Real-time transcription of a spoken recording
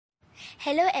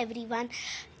Hello everyone.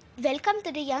 Welcome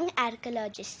to the Young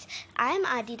Archaeologists. I am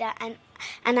Aadhira and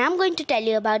I am going to tell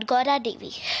you about Gaura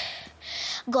Devi.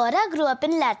 Gaura grew up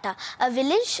in Lata, a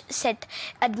village set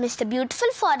amidst a beautiful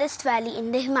forest valley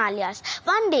in the Himalayas.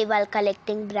 One day, while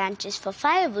collecting branches for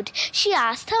firewood, she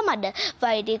asked her mother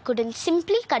why they couldn't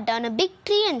simply cut down a big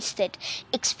tree instead.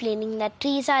 Explaining that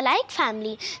trees are like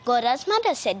family, Gaura's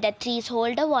mother said that trees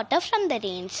hold the water from the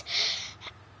rains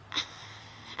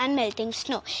and melting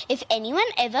snow. If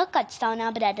anyone ever cuts down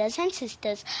our brothers and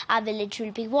sisters, our village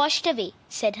will be washed away,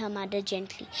 said her mother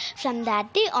gently. From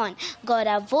that day on,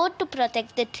 Gaura vowed to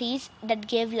protect the trees that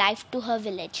gave life to her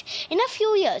village. In a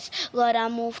few years,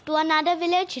 Gaura moved to another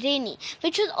village, Reni,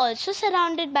 which was also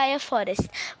surrounded by a forest.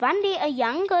 One day, a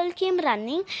young girl came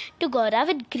running to Gaura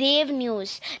with grave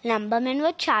news. Lumbermen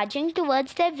were charging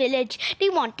towards their village.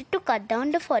 They wanted to cut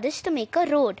down the forest to make a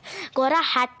road. Gaura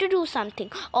had to do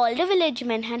something. All the village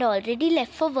men had already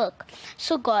left for work.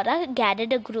 So Gaura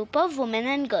gathered a group of women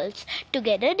and girls.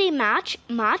 Together they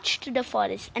marched to the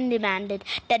forest and demanded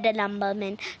that the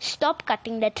lumbermen stop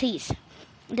cutting the trees.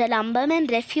 The lumbermen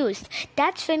refused.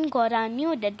 That's when Gaura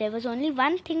knew that there was only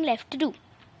one thing left to do.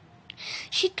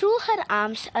 She threw her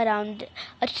arms around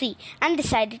a tree and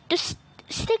decided to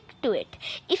stick to it.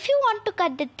 If you want to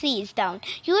cut the trees down,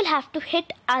 you will have to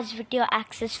hit us with your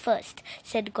axes first,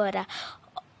 said Gaura.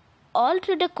 All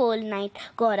through the cold night,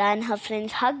 Gaura and her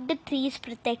friends hugged the trees,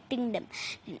 protecting them.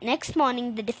 Next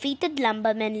morning, the defeated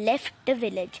lumbermen left the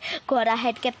village. Gaura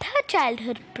had kept her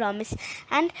childhood promise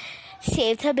and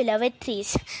saved her beloved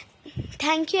trees.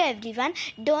 Thank you, everyone.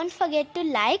 Don't forget to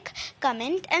like,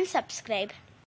 comment, and subscribe.